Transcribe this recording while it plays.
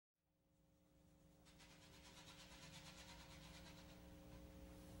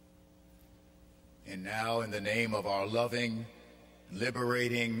And now, in the name of our loving,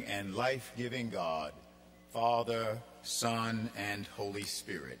 liberating, and life-giving God, Father, Son, and Holy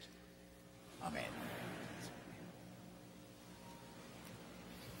Spirit. Amen.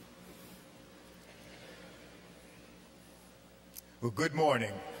 Well, good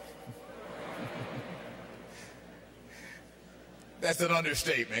morning. That's an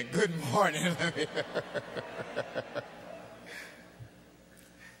understatement. Good morning.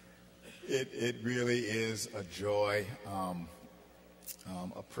 It really is a joy,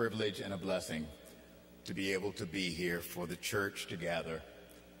 a privilege, and a blessing to be able to be here for the church to gather,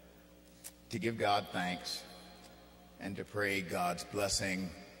 to give God thanks, and to pray God's blessing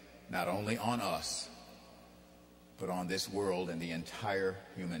not only on us, but on this world and the entire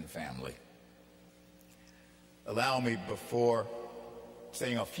human family. Allow me, before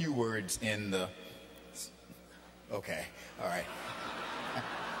saying a few words in the... Okay, all right.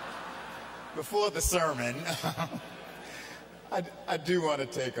 Before the sermon, I do want to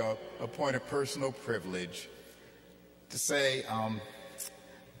take a point of personal privilege to say I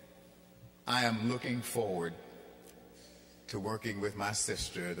am looking forward to working with my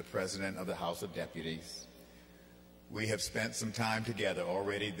sister, the President of the House of Deputies. We have spent some time together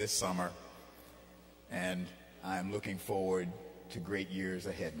already this summer, and I am looking forward to great years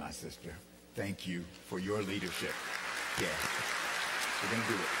ahead, my sister. Thank you for your leadership. Yeah, we're going to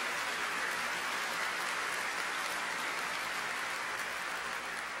do it.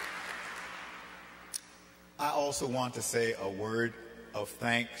 I also want to say a word of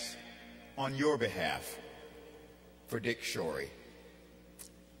thanks on your behalf for Dick Shorey.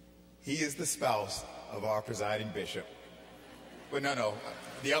 He is the spouse of our presiding bishop. Well, no,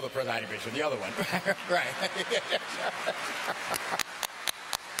 the other presiding bishop, the other one. Right.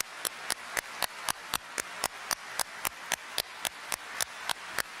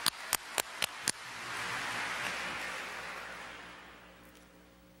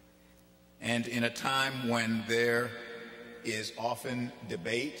 And in a time when there is often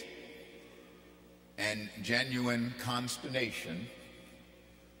debate and genuine consternation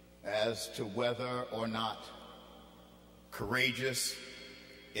as to whether or not courageous,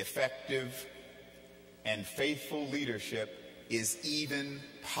 effective, and faithful leadership is even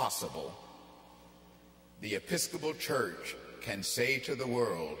possible, the Episcopal Church can say to the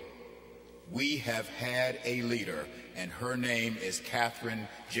world, we have had a leader, and her name is Catherine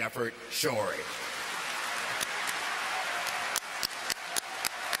Jeffert Shorey.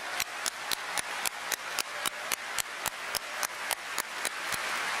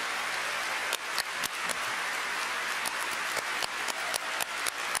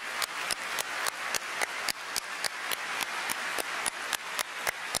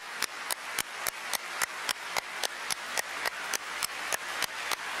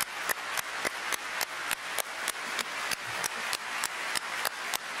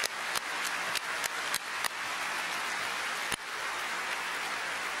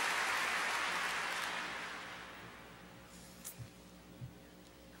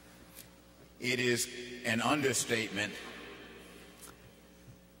 It is an understatement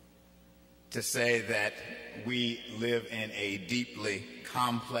to say that we live in a deeply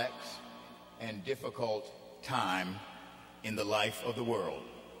complex and difficult time in the life of the world.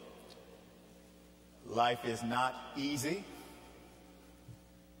 Life is not easy.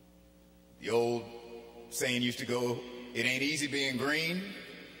 The old saying used to go, it ain't easy being green,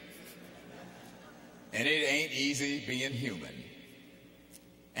 and it ain't easy being human.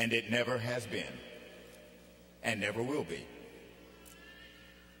 And it never has been, and never will be.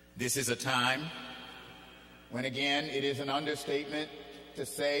 This is a time when, again, it is an understatement to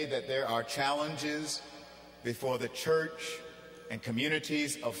say that there are challenges before the church and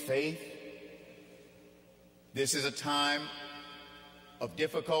communities of faith. This is a time of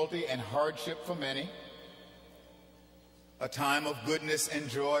difficulty and hardship for many, a time of goodness and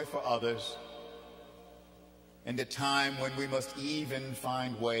joy for others, and a time when we must even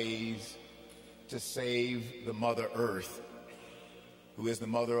find ways to save the Mother Earth, who is the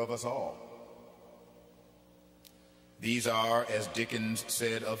mother of us all. These are, as Dickens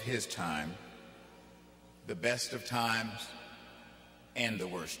said of his time, the best of times and the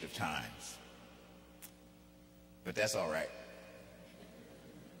worst of times. But that's all right.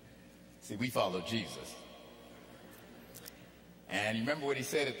 See, we follow Jesus. And you remember what he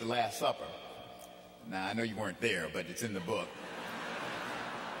said at the Last Supper? Now, I know you weren't there, but it's in the book.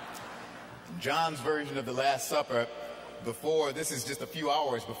 In John's version of the Last Supper, this is just a few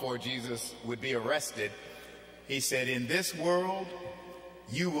hours before Jesus would be arrested, he said, in this world,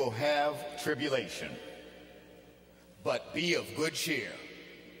 you will have tribulation, but be of good cheer.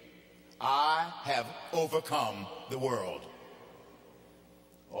 I have overcome the world.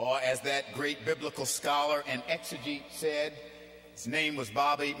 Or as that great biblical scholar and exegete said, his name was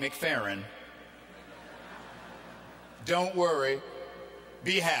Bobby McFerrin, don't worry,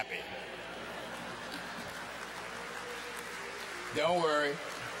 be happy. Don't worry,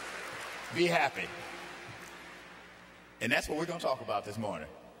 be happy. And that's what we're going to talk about this morning.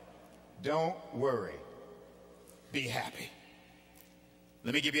 Don't worry, be happy.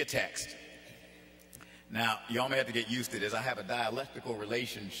 Let me give you a text. Now, y'all may have to get used to this. I have a dialectical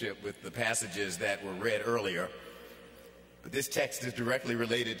relationship with the passages that were read earlier, but this text is directly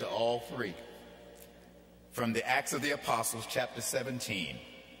related to all three. From the Acts of the Apostles, chapter 17.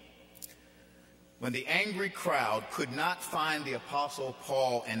 When the angry crowd could not find the apostle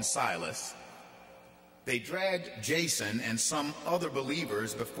Paul and Silas, they dragged Jason and some other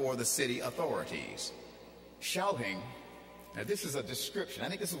believers before the city authorities, shouting. Now, this is a description. I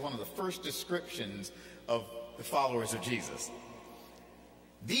think this is one of the first descriptions of the followers of Jesus.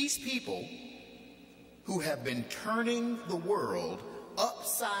 These people who have been turning the world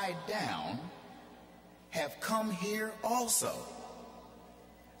upside down have come here also.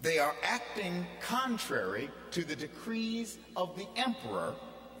 They are acting contrary to the decrees of the emperor,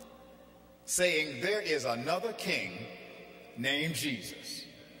 saying there is another king named Jesus.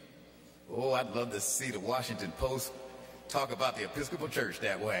 Oh, I'd love to see the Washington Post talk about the Episcopal Church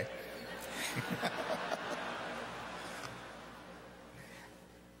that way.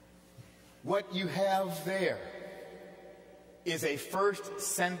 What you have there is a first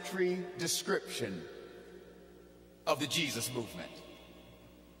century description of the Jesus movement.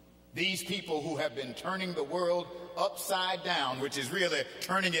 These people who have been turning the world upside down, which is really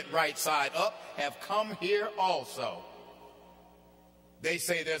turning it right side up, have come here also. They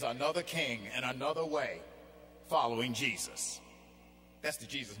say there's another king and another way following Jesus. That's the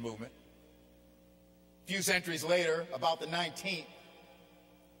Jesus movement. A few centuries later, about the 19th,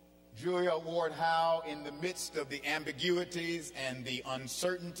 Julia Ward Howe, in the midst of the ambiguities and the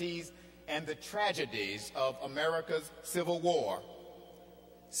uncertainties and the tragedies of America's Civil War,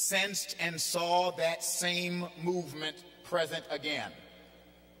 sensed and saw that same movement present again.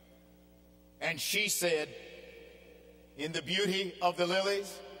 And she said, in the beauty of the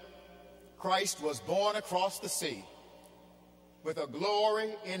lilies, Christ was born across the sea with a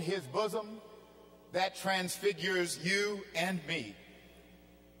glory in his bosom that transfigures you and me.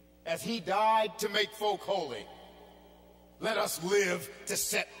 As he died to make folk holy, let us live to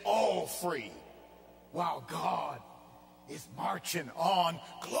set all free while God is marching on.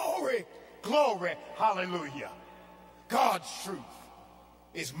 Glory, glory, hallelujah. God's truth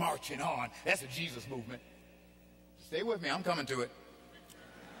is marching on. That's the Jesus movement. Stay with me, I'm coming to it.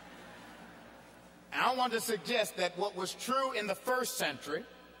 And I want to suggest that what was true in the first century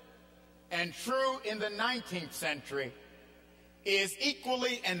and true in the 19th century is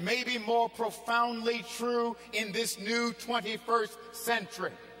equally and maybe more profoundly true in this new 21st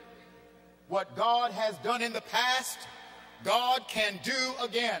century. What God has done in the past, God can do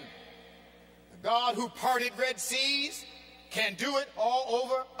again. The God who parted Red Seas can do it all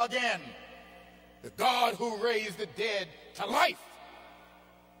over again. The God who raised the dead to life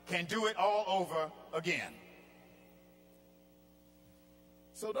can do it all over again.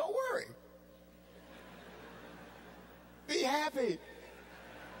 So don't worry. Be happy.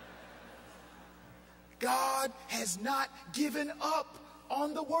 God has not given up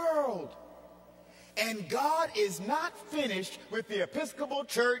on the world. And God is not finished with the Episcopal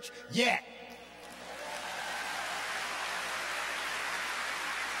Church yet.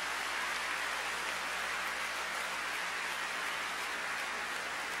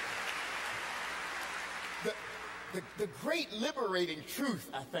 The great liberating truth,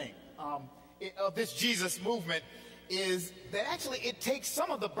 I think, of this Jesus movement is that actually it takes some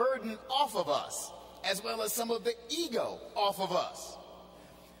of the burden off of us, as well as some of the ego off of us.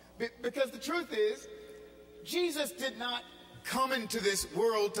 Because the truth is, Jesus did not come into this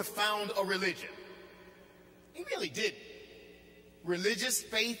world to found a religion. He really didn't. Religious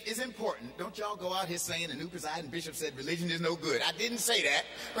faith is important. Don't y'all go out here saying the new presiding bishop said religion is no good. I didn't say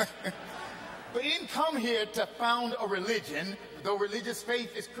that. But he didn't come here to found a religion, though religious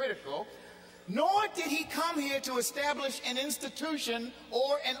faith is critical. Nor did he come here to establish an institution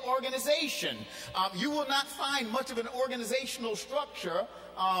or an organization. You will not find much of an organizational structure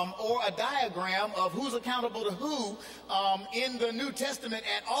or a diagram of who's accountable to who in the New Testament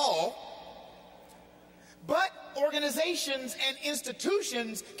at all. But organizations and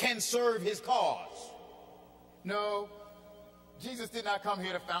institutions can serve his cause. No, Jesus did not come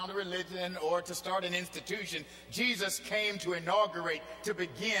here to found a religion or to start an institution. Jesus came to inaugurate, to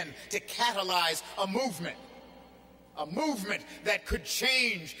begin, to catalyze a movement that could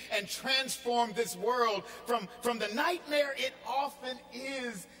change and transform this world from the nightmare it often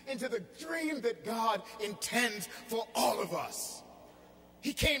is into the dream that God intends for all of us.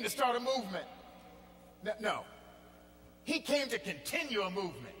 He came to start a movement. No. He came to continue a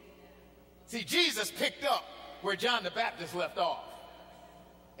movement. See, Jesus picked up where John the Baptist left off.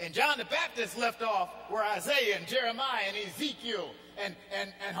 And John the Baptist left off where Isaiah and Jeremiah and Ezekiel and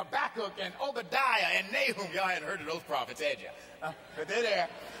Habakkuk and Obadiah and Nahum, y'all hadn't heard of those prophets, had you? But they're there.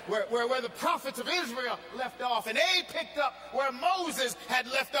 Where the prophets of Israel left off, and they picked up where Moses had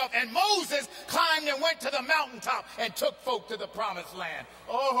left off, and Moses climbed and went to the mountaintop and took folk to the promised land.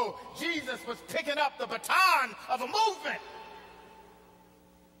 Oh, Jesus was picking up the baton of a movement.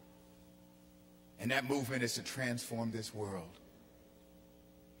 And that movement is to transform this world.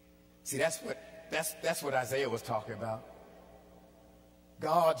 See, that's what Isaiah was talking about.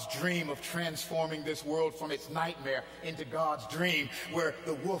 God's dream of transforming this world from its nightmare into God's dream, where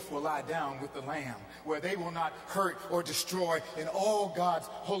the wolf will lie down with the lamb, where they will not hurt or destroy in all God's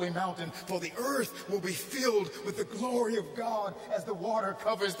holy mountain, for the earth will be filled with the glory of God as the water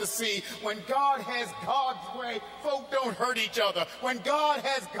covers the sea. When God has God's way, folk don't hurt each other. When God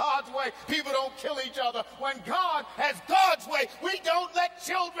has God's way, people don't kill each other. When God has God's way, we don't let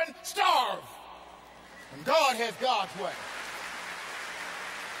children starve. When God has God's way.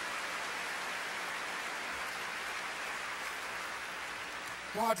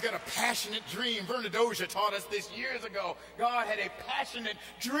 God's got a passionate dream. Verna Dozier taught us this years ago. God had a passionate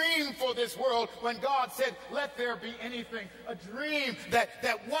dream for this world when God said, let there be anything. A dream that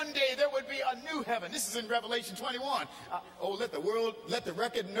one day there would be a new heaven. This is in Revelation 21. Let the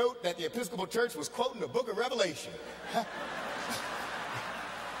record note that the Episcopal Church was quoting the book of Revelation.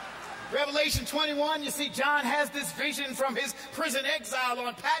 Revelation 21, you see, John has this vision from his prison exile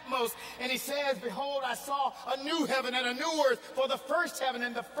on Patmos, and he says, behold, I saw a new heaven and a new earth, for the first heaven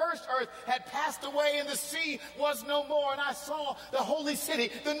and the first earth had passed away, and the sea was no more. And I saw the holy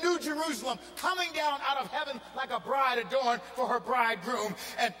city, the new Jerusalem, coming down out of heaven like a bride adorned for her bridegroom.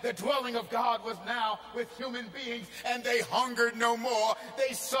 And the dwelling of God was now with human beings, and they hungered no more,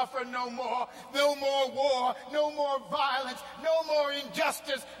 they suffered no more war, no more violence, no more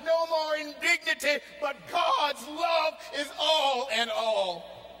injustice, no more indignity, but God's love is all and all.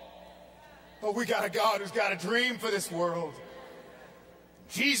 But we got a God who's got a dream for this world.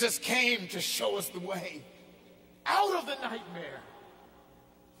 Jesus came to show us the way out of the nightmare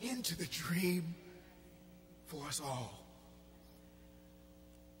into the dream for us all.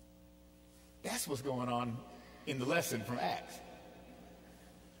 That's what's going on in the lesson from Acts.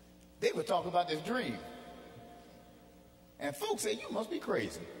 They were talking about this dream. And folks said, you must be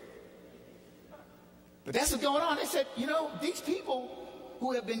crazy. But that's what's going on. They said, these people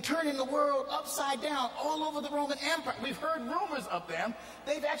who have been turning the world upside down all over the Roman Empire, we've heard rumors of them.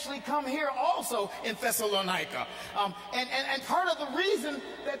 They've actually come here also in Thessalonica. And part of the reason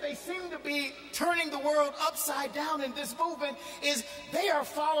that they seem to be turning the world upside down in this movement is they are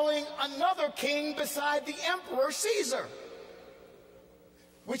following another king beside the Emperor Caesar,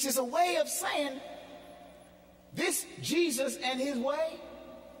 which is a way of saying this Jesus and his way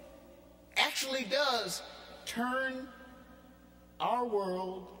actually does turn our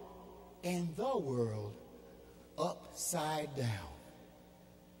world and the world upside down,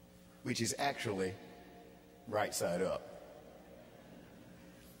 which is actually right side up.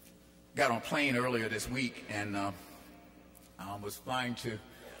 Got on a plane earlier this week and was flying to,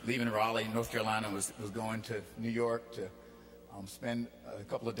 leaving Raleigh, North Carolina, was going to New York to spend a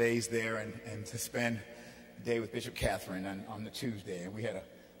couple of days there and to spend a day with Bishop Catherine on the Tuesday. And we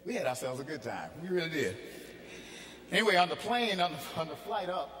had ourselves a good time. We really did. Anyway, on the plane, on the flight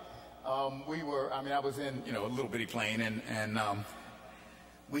up, I was in, a little bitty plane, and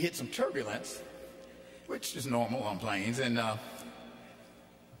we hit some turbulence, which is normal on planes. And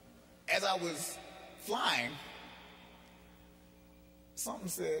as I was flying, something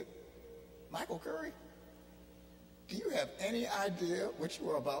said, Michael Curry, do you have any idea what you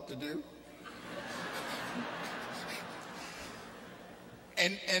are about to do?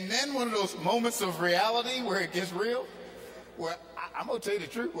 And then one of those moments of reality where it gets real, where I'm going to tell you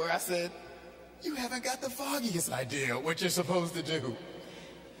the truth, where I said, you haven't got the foggiest idea what you're supposed to do.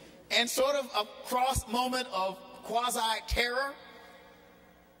 And sort of a cross moment of quasi-terror.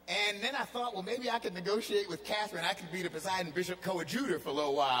 And then I thought, well, maybe I could negotiate with Catherine. I could be the presiding bishop coadjutor for a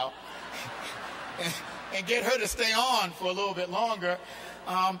little while and get her to stay on for a little bit longer.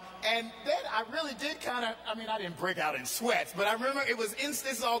 And then I really did I didn't break out in sweats, but I remember this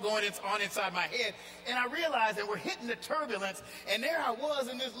is all going on inside my head. And I realized that we're hitting the turbulence, and there I was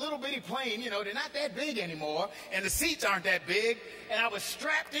in this little bitty plane. They're not that big anymore, and the seats aren't that big. And I was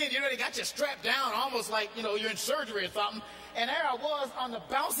strapped in, they got you strapped down almost like, you're in surgery or something. And there I was on the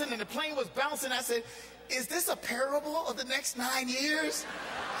bouncing, and the plane was bouncing. I said, is this a parable of the next 9 years?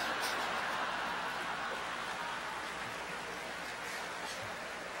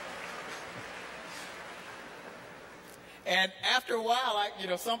 And after a while,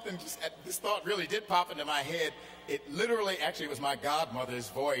 this thought really did pop into my head. It literally, actually, was my godmother's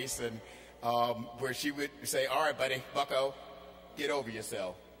voice, and where she would say, all right, buddy, bucko, get over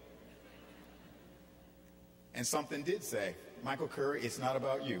yourself. And something did say, Michael Curry, it's not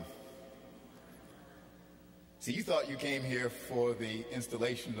about you. See, you thought you came here for the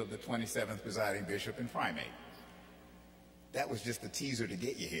installation of the 27th presiding bishop and primate. That was just a teaser to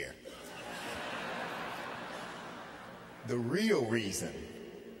get you here. The real reason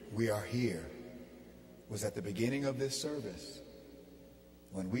we are here was at the beginning of this service,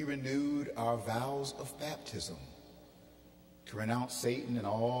 when we renewed our vows of baptism to renounce Satan and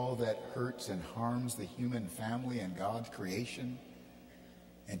all that hurts and harms the human family and God's creation,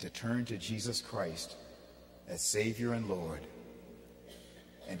 and to turn to Jesus Christ as Savior and Lord,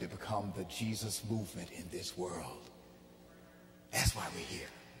 and to become the Jesus movement in this world. That's why we're here.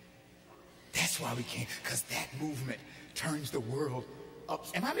 That's why we came, because that movement turns the world up.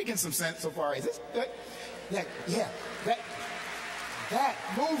 Am I making some sense so far? Is this that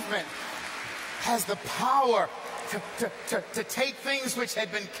movement has the power to take things which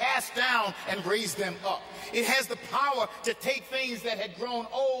had been cast down and raise them up. It has the power to take things that had grown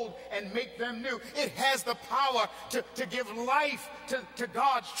old and make them new. It has the power to give life to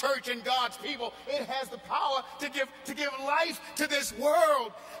God's church and God's people. It has the power to give life to this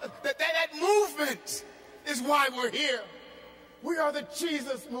world. That movement is why we're here. We are the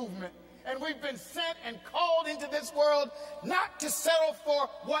Jesus movement. And we've been sent and called into this world not to settle for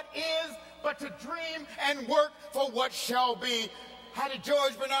what is, but to dream and work for what shall be. How did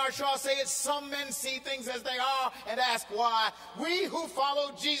George Bernard Shaw say it? Some men see things as they are and ask why. We who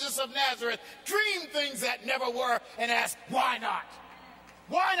follow Jesus of Nazareth dream things that never were and ask why not?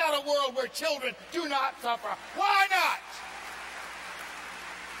 Why not a world where children do not suffer? Why not?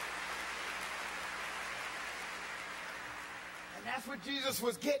 And that's what Jesus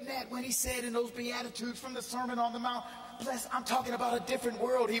was getting at when he said in those Beatitudes from the Sermon on the Mount, I'm talking about a different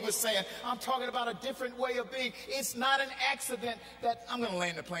world, he was saying. I'm talking about a different way of being. It's not an accident that, I'm going to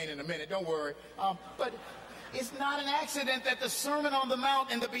land the plane in a minute, don't worry. But it's not an accident that the Sermon on the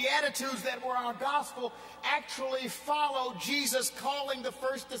Mount and the Beatitudes that were our gospel actually follow Jesus calling the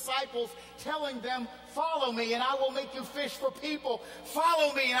first disciples, telling them, follow me and I will make you fish for people.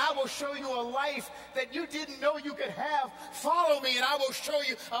 Follow me and I will show you a life that you didn't know you could have. Follow me and I will show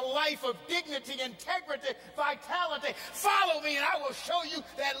you a life of dignity, integrity, vitality. Follow me and I will show you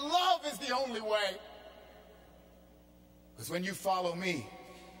that love is the only way. Because when you follow me,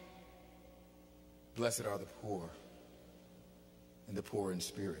 blessed are the poor and the poor in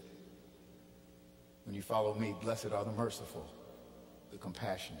spirit. When you follow me, blessed are the merciful, the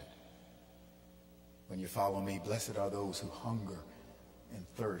compassionate. When you follow me, blessed are those who hunger and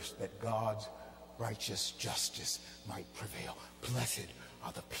thirst, that God's righteous justice might prevail. Blessed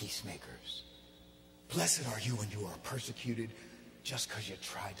are the peacemakers. Blessed are you when you are persecuted just because you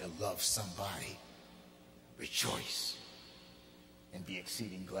tried to love somebody. Rejoice and be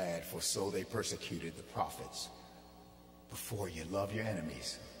exceeding glad, for so they persecuted the prophets before you. Love your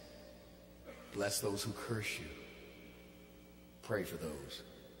enemies. Bless those who curse you. Pray for those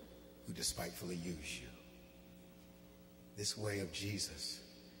who despitefully use you. This way of Jesus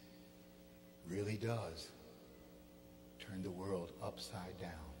really does turn the world upside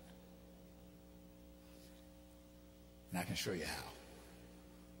down. And I can show you how.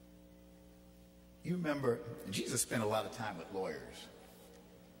 You remember, Jesus spent a lot of time with lawyers.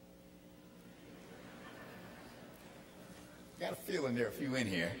 Got a feeling there are a few in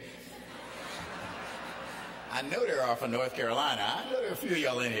here. I know there are from North Carolina. I know there are a few of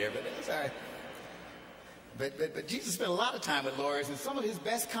y'all in here, but that's all right. But Jesus spent a lot of time with lawyers, and some of his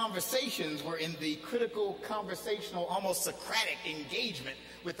best conversations were in the critical, conversational, almost Socratic engagement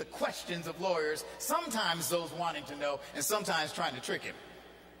with the questions of lawyers, sometimes those wanting to know, and sometimes trying to trick him.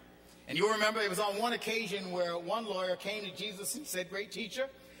 And you'll remember it was on one occasion where one lawyer came to Jesus and said, great teacher,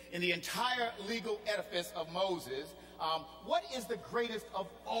 in the entire legal edifice of Moses, what is the greatest of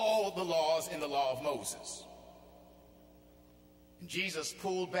all the laws in the law of Moses? And Jesus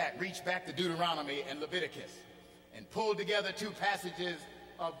pulled back, reached back to Deuteronomy and Leviticus, and pulled together two passages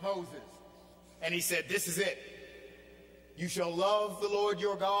of Moses. And he said, this is it. You shall love the Lord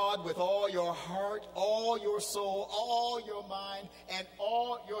your God with all your heart, all your soul, all your mind, and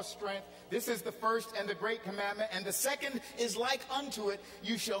all your strength. This is the first and the great commandment. And the second is like unto it.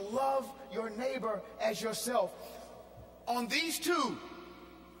 You shall love your neighbor as yourself. On these two,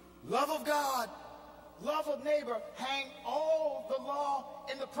 love of God, love of neighbor, hang all the law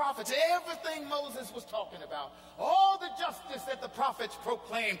and the prophets. Everything Moses was talking about, all the justice that the prophets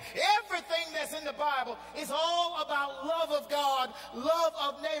proclaimed, everything that's in the Bible is all about love of God, love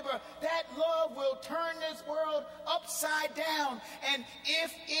of neighbor. That love will turn this world upside down. And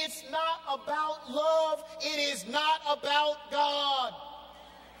if it's not about love, it is not about God.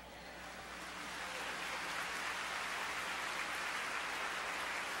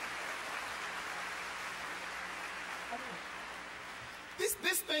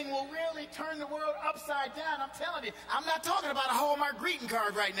 This thing will really turn the world upside down. I'm telling you, I'm not talking about a Hallmark greeting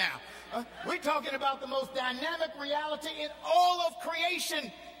card right now. We're talking about the most dynamic reality in all of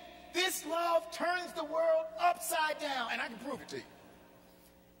creation. This love turns the world upside down, and I can prove it to you.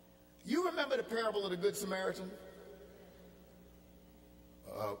 You remember the parable of the Good Samaritan?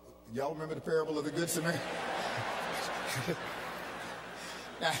 Y'all remember the parable of the Good Samaritan?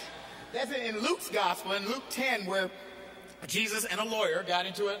 Now, that's in Luke's gospel, in Luke 10, where Jesus and a lawyer got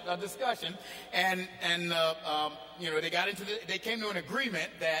into a discussion, and they came to an agreement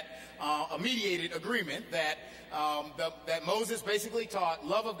that a mediated agreement that that Moses basically taught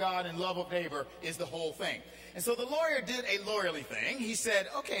love of God and love of neighbor is the whole thing. And so the lawyer did a lawyerly thing. He said,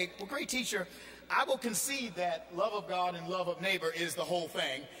 "Okay, well, great teacher, I will concede that love of God and love of neighbor is the whole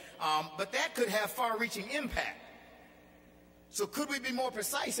thing, but that could have far-reaching impact. So could we be more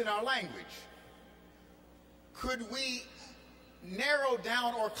precise in our language? Could we narrow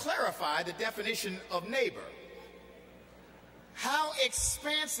down or clarify the definition of neighbor? How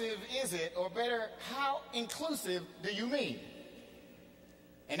expansive is it, or better, how inclusive do you mean?"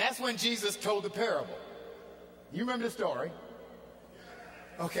 And that's when Jesus told the parable. You remember the story?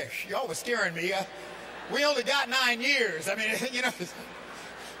 Okay, y'all was scaring me. We only got 9 years. I mean,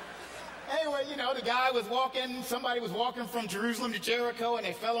 Anyway, the guy was walking, somebody was walking from Jerusalem to Jericho, and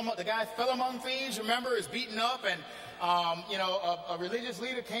the guy fell among thieves, remember, is beaten up, and a religious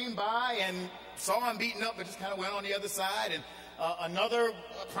leader came by and saw him beaten up, but just kind of went on the other side. And another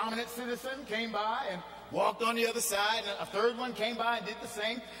prominent citizen came by and walked on the other side. And a third one came by and did the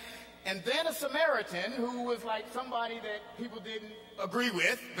same. And then a Samaritan, who was like somebody that people didn't agree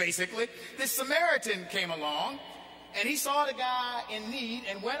with, basically. This Samaritan came along, and he saw the guy in need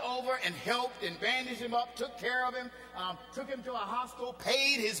and went over and helped and bandaged him up, took care of him, took him to a hospital,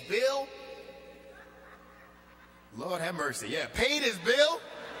 paid his bill. Lord have mercy, yeah. Paid his bill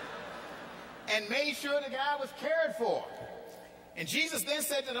and made sure the guy was cared for. And Jesus then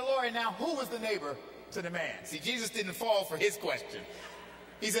said to the lawyer, now, who was the neighbor to the man? See, Jesus didn't fall for his question.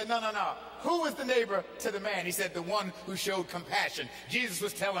 He said, no. Who was the neighbor to the man? He said, the one who showed compassion. Jesus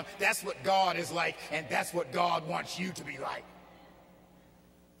was telling him, that's what God is like, and that's what God wants you to be like.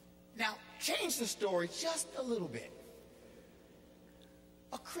 Now, change the story just a little bit.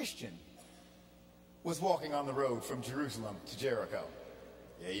 A Christian was walking on the road from Jerusalem to Jericho.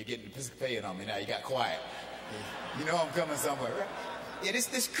 Yeah, you're getting Episcopalian on me now. You got quiet. You know I'm coming somewhere, right? Yeah,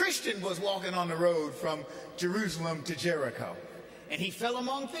 this Christian was walking on the road from Jerusalem to Jericho. And he fell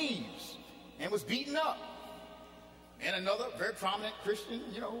among thieves and was beaten up. And another very prominent Christian,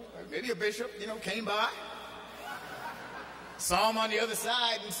 maybe a bishop, came by, saw him on the other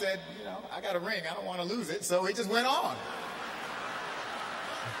side and said, I got a ring. I don't want to lose it. So he just went on.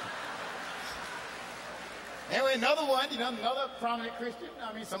 Anyway, another one, another prominent Christian.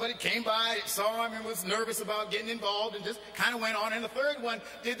 Somebody came by, saw him, and was nervous about getting involved and just kind of went on. And the third one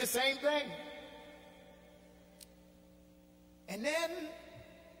did the same thing. And then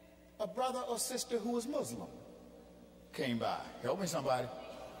a brother or sister who was Muslim came by. Help me, somebody.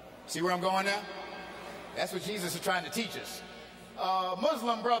 See where I'm going now? That's what Jesus is trying to teach us. A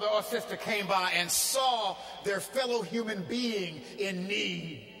Muslim brother or sister came by and saw their fellow human being in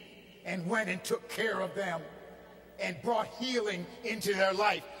need and went and took care of them and brought healing into their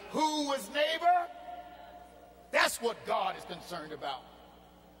life. Who was neighbor? That's what God is concerned about.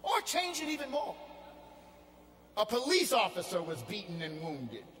 Or change it even more. A police officer was beaten and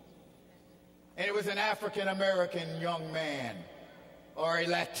wounded. And it was an African-American young man or a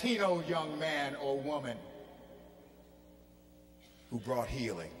Latino young man or woman who brought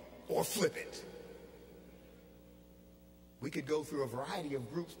healing. Or flip it. We could go through a variety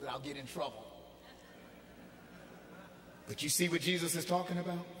of groups, but I'll get in trouble. But you see what Jesus is talking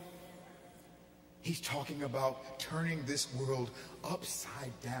about? He's talking about turning this world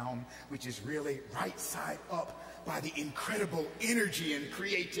upside down, which is really right side up, by the incredible energy and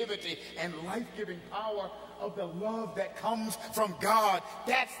creativity and life-giving power of the love that comes from God.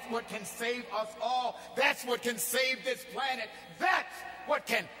 That's what can save us all. That's what can save this planet. That's what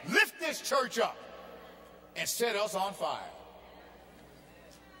can lift this church up and set us on fire.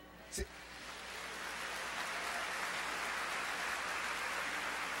 See,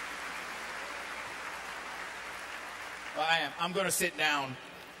 I'm going to sit down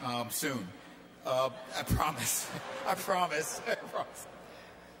soon. I promise. I promise. I promise.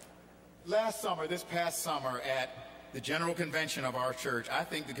 Last summer, this past summer, at the General Convention of our church, I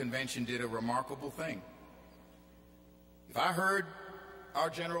think the convention did a remarkable thing. If I heard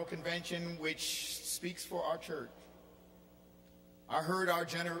our General Convention, which speaks for our church, I heard our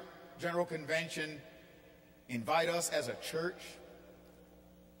General Convention invite us as a church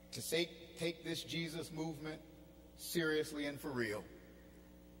to take this Jesus movement seriously and for real.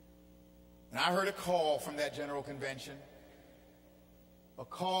 And I heard a call from that General Convention, a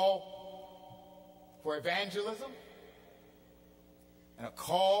call for evangelism and a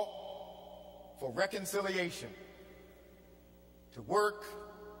call for reconciliation, to work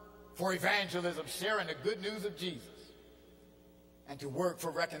for evangelism, sharing the good news of Jesus, and to work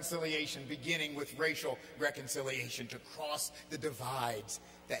for reconciliation, beginning with racial reconciliation, to cross the divides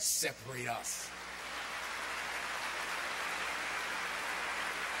that separate us.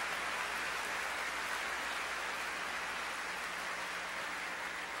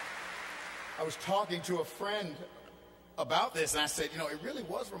 I was talking to a friend about this, and I said, it really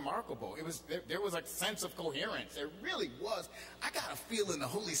was remarkable. There was a sense of coherence. There really was. I got a feeling the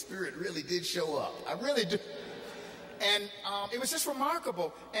Holy Spirit really did show up. I really do. And it was just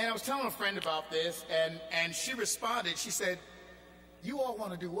remarkable. And I was telling a friend about this, and she responded. She said, "You all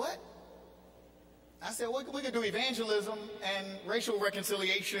want to do what?" I said, "Well, we can do evangelism and racial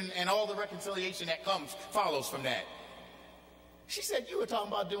reconciliation and all the reconciliation that follows from that." She said, "You were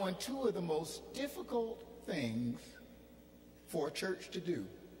talking about doing two of the most difficult things for a church to do."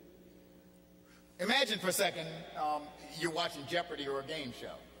 Imagine for a second you're watching Jeopardy or a game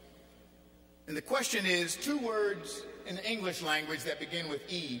show. And the question is two words in the English language that begin with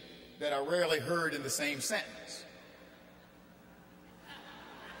E that are rarely heard in the same sentence.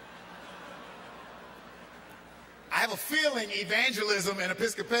 I have a feeling evangelism and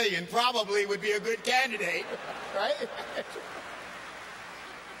Episcopalian probably would be a good candidate, right?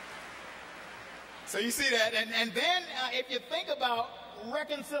 So you see that, and then if you think about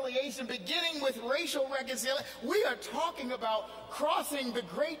reconciliation, beginning with racial reconciliation, we are talking about crossing the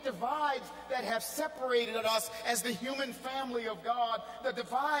great divides that have separated us as the human family of God, the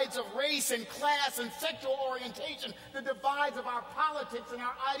divides of race and class and sexual orientation, the divides of our politics and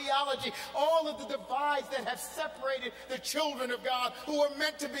our ideology, all of the divides that have separated the children of God who are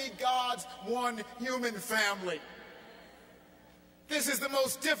meant to be God's one human family. This is the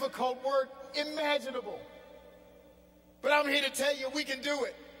most difficult work imaginable. But I'm here to tell you we can do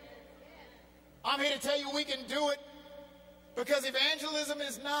it. I'm here to tell you we can do it because evangelism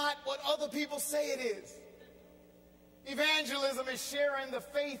is not what other people say it is. Evangelism is sharing the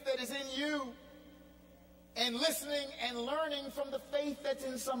faith that is in you and listening and learning from the faith that's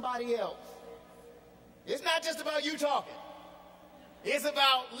in somebody else. It's not just about you talking. It's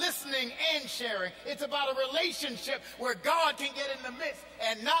about listening and sharing. It's about a relationship where God can get in the midst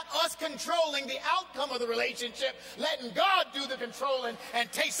and not us controlling the outcome of the relationship, letting God do the controlling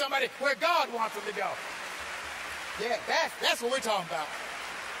and take somebody where God wants them to go. Yeah, that's what we're talking about.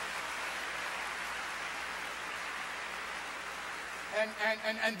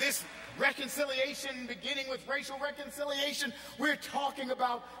 And this reconciliation, beginning with racial reconciliation, we're talking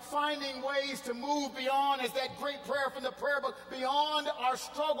about finding ways to move beyond, as that great prayer from the prayer book, beyond our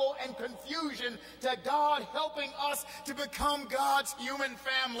struggle and confusion to God helping us to become God's human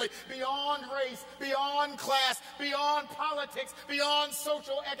family, beyond race, beyond class, beyond politics, beyond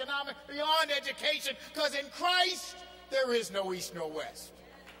social, economic, beyond education, because in Christ there is no east, no west.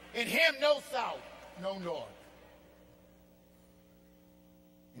 In him, no south, no north.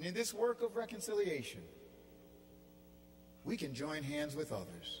 And in this work of reconciliation, we can join hands with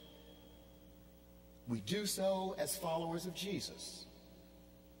others. We do so as followers of Jesus,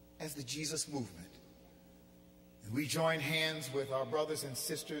 as the Jesus movement. And we join hands with our brothers and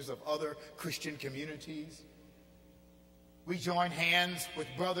sisters of other Christian communities. We join hands with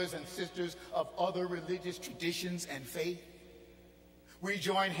brothers and sisters of other religious traditions and faith. We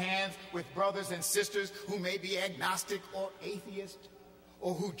join hands with brothers and sisters who may be agnostic or atheist,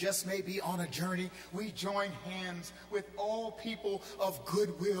 or who just may be on a journey, we join hands with all people of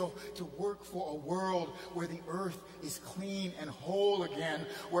goodwill to work for a world where the earth is clean and whole again,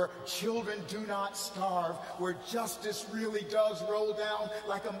 where children do not starve, where justice really does roll down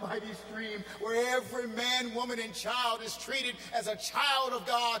like a mighty stream, where every man, woman, and child is treated as a child of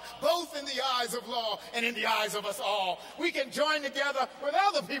God, both in the eyes of law and in the eyes of us all. We can join together with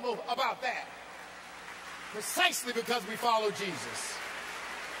other people about that, precisely because we follow Jesus.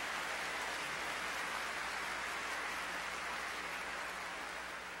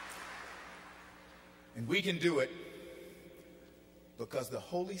 And we can do it because the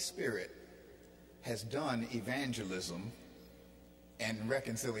Holy Spirit has done evangelism and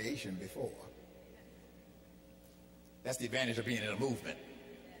reconciliation before. That's the advantage of being in a movement.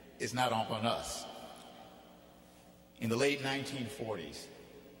 It's not on us. In the late 1940s,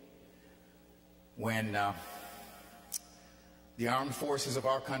 when the armed forces of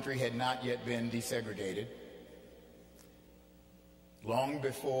our country had not yet been desegregated, long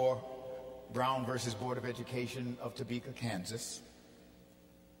before Brown versus Board of Education of Topeka, Kansas,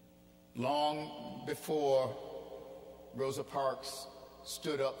 long before Rosa Parks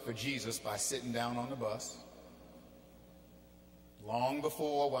stood up for Jesus by sitting down on the bus, long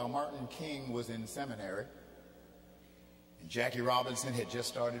before, while Martin King was in seminary, and Jackie Robinson had just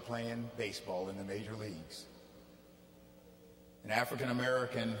started playing baseball in the major leagues, an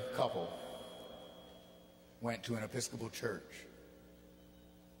African-American couple went to an Episcopal church,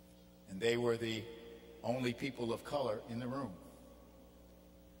 and they were the only people of color in the room.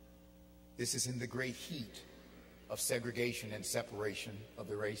 This is in the great heat of segregation and separation of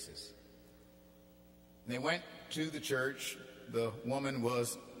the races. And they went to the church. The woman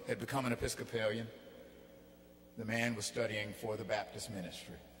had become an Episcopalian. The man was studying for the Baptist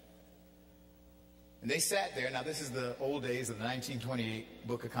ministry. And they sat there. Now, this is the old days of the 1928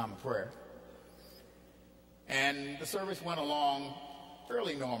 Book of Common Prayer. And the service went along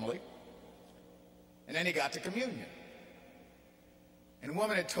fairly normally. And then he got to communion. And the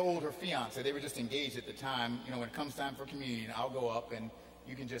woman had told her fiance, they were just engaged at the time, when it comes time for communion, I'll go up and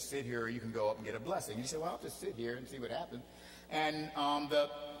you can just sit here or you can go up and get a blessing. And he said, well, I'll just sit here and see what happens. And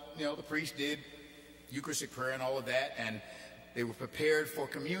the priest did Eucharistic prayer and all of that, and they were prepared for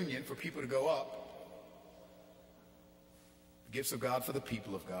communion for people to go up. The gifts of God for the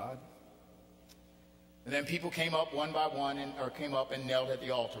people of God. And then people came up one by one came up and knelt at the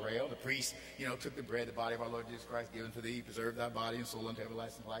altar rail. The priest, took the bread, the body of our Lord Jesus Christ, given for thee, preserve thy body and soul unto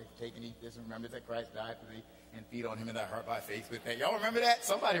everlasting life. Take and eat this and remember that Christ died for thee, and feed on him in thy heart by faith with that. Y'all remember that?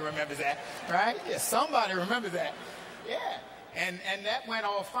 Somebody remembers that, right? Yeah, somebody remembers that. Yeah. And that went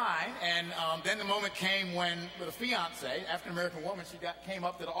all fine. And then the moment came when, with a fiance, African-American woman, came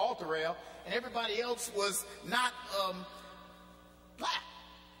up to the altar rail, and everybody else was not black.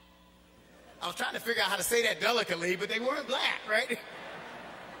 I was trying to figure out how to say that delicately, but they weren't black, right?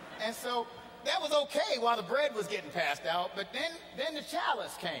 And so that was okay while the bread was getting passed out, but then the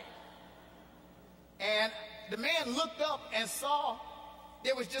chalice came. And the man looked up and saw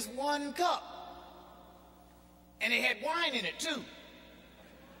there was just one cup. And it had wine in it, too.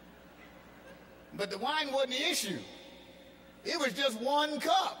 But the wine wasn't the issue. It was just one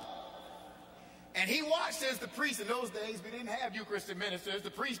cup. And he watched as the priest, in those days, we didn't have Eucharistic ministers. The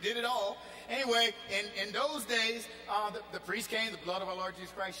priest did it all. Anyway, in those days, the priest came, the blood of our Lord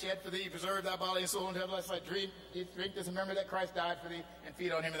Jesus Christ shed for thee, preserve thy body and soul unto everlasting life. Drink this and remember that Christ died for thee, and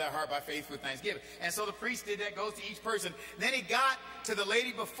feed on him in thy heart by faith with thanksgiving. And so the priest did that, goes to each person. Then he got to the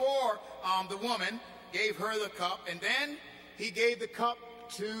lady before the woman, gave her the cup, and then he gave the cup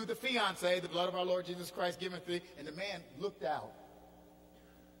to the fiancé, the blood of our Lord Jesus Christ given for thee. And the man looked out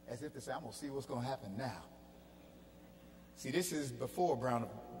as if to say, I'm going to see what's going to happen now. See, this is before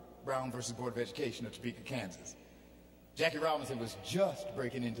Brown versus Board of Education of Topeka, Kansas. Jackie Robinson was just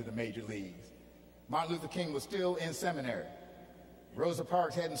breaking into the major leagues. Martin Luther King was still in seminary. Rosa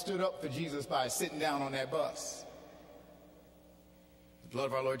Parks hadn't stood up for Jesus by sitting down on that bus. The blood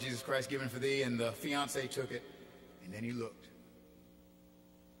of our Lord Jesus Christ given for thee, and the fiancé took it, and then he looked.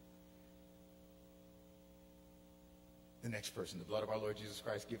 The next person, the blood of our Lord Jesus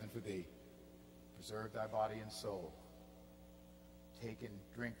Christ given for thee, preserve thy body and soul. Take and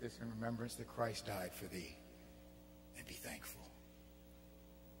drink this in remembrance that Christ died for thee, and be thankful.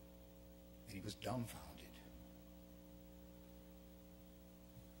 And he was dumbfounded.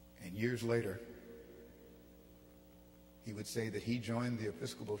 And years later, he would say that he joined the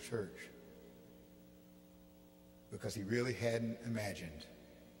Episcopal Church because he really hadn't imagined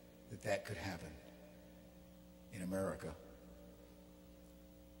that that could happen in America.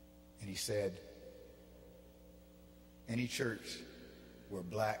 And he said, any church where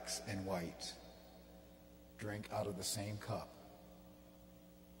blacks and whites drink out of the same cup,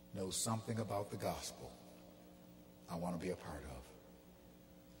 knows something about the gospel I want to be a part of.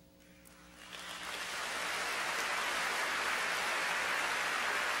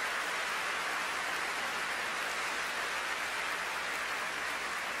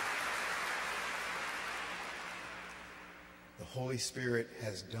 The Holy Spirit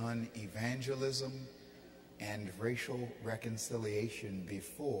has done evangelism and racial reconciliation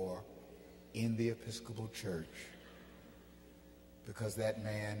before in the Episcopal Church, because that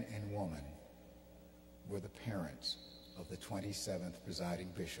man and woman were the parents of the 27th presiding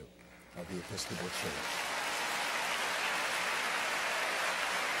bishop of the Episcopal Church.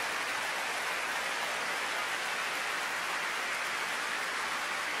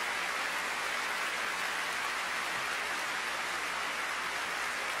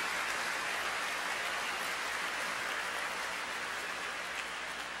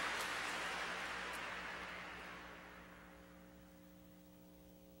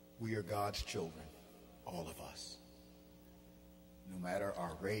 We are God's children, all of us. No matter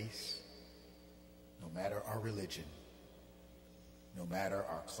our race, no matter our religion, no matter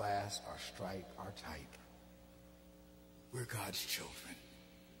our class, our stripe, our type, we're God's children.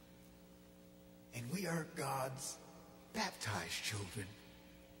 And we are God's baptized children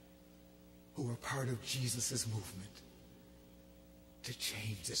who are part of Jesus' movement to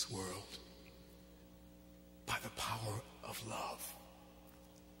change this world by the power of love.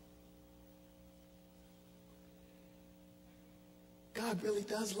 God really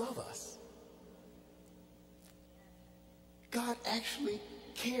does love us. God actually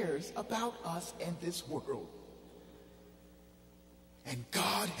cares about us and this world. And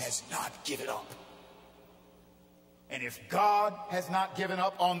God has not given up. And if God has not given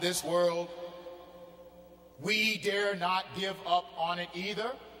up on this world, we dare not give up on it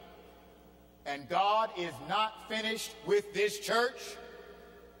either. And God is not finished with this church.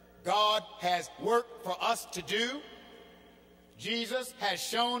 God has work for us to do. Jesus has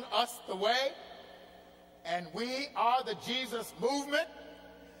shown us the way, and we are the Jesus movement.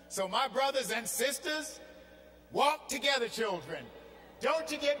 So my brothers and sisters, walk together, children.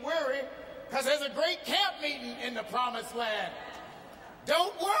 Don't you get weary, because there's a great camp meeting in the promised land.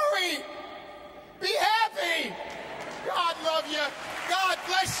 Don't worry. Be happy. God love you. God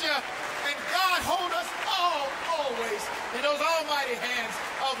bless you. And God hold us all, always, in those almighty hands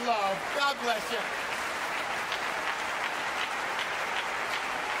of love. God bless you.